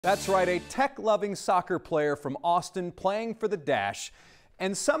That's right, a tech-loving soccer player from Austin playing for the Dash.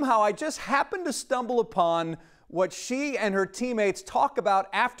 And somehow I just happened to stumble upon what she and her teammates talk about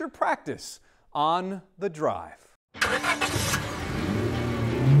after practice on The Drive.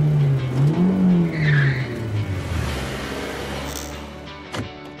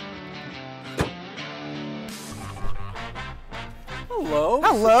 Hello.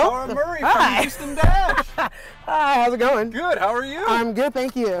 Hello. Satara Murray from Houston Dash. Hi, how's it going? Good, how are you? I'm good,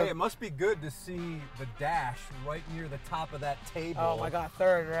 thank you. Hey, it must be good to see the Dash right near the top of that table. Oh my God,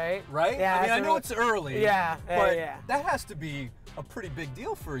 third, right? Right? Yeah. I mean, I know it's early. Yeah, but yeah. that has to be a pretty big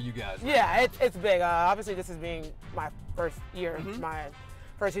deal for you guys. Right? Yeah, it's big. Obviously, this is being my first year, my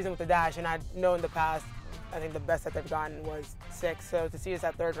first season with the Dash, and I know in the past, I think the best that they've gotten was 6. So to see us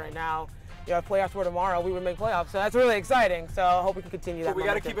at third right now, you know, if playoffs were tomorrow, we would make playoffs. So that's really exciting. So I hope we can continue that. But we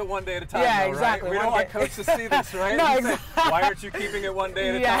got to keep it one day at a time, Yeah, though, exactly. Right? We don't want Coach to see this, right? No, exactly. Why aren't you keeping it one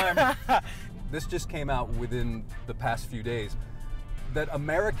day at a time? This just came out within the past few days that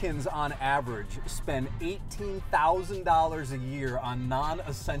Americans on average spend $18,000 a year on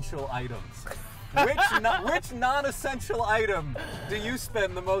non-essential items. Which non-essential item do you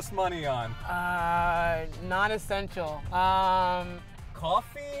spend the most money on? Non-essential.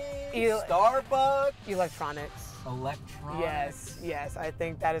 Coffee? Starbucks? Electronics. Electronics? Yes. I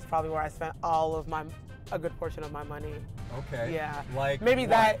think that is probably where I spent a good portion of my money. Okay. Yeah. Like maybe what?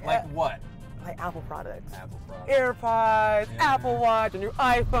 that. Like what? Like Apple products. Apple products. AirPods, Yeah. Apple Watch, a new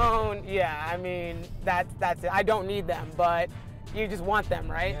iPhone. Yeah, I mean, that's it. I don't need them, but you just want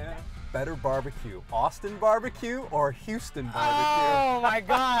them, right? Yeah. Better barbecue, Austin barbecue or Houston barbecue? Oh my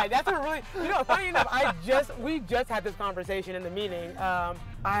God, that's a really, funny enough, we just had this conversation in the meeting. I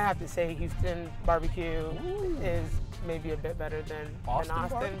have to say Houston barbecue is maybe a bit better than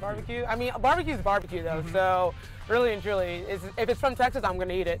Austin barbecue. I mean, barbecue is barbecue though, so really and truly, if it's from Texas, I'm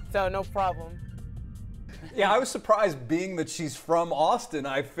gonna eat it, so no problem. Yeah, I was surprised being that she's from Austin.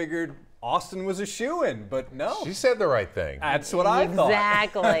 I figured Austin was a shoo-in, but no. She said the right thing. That's what I thought.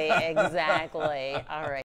 Exactly. All right.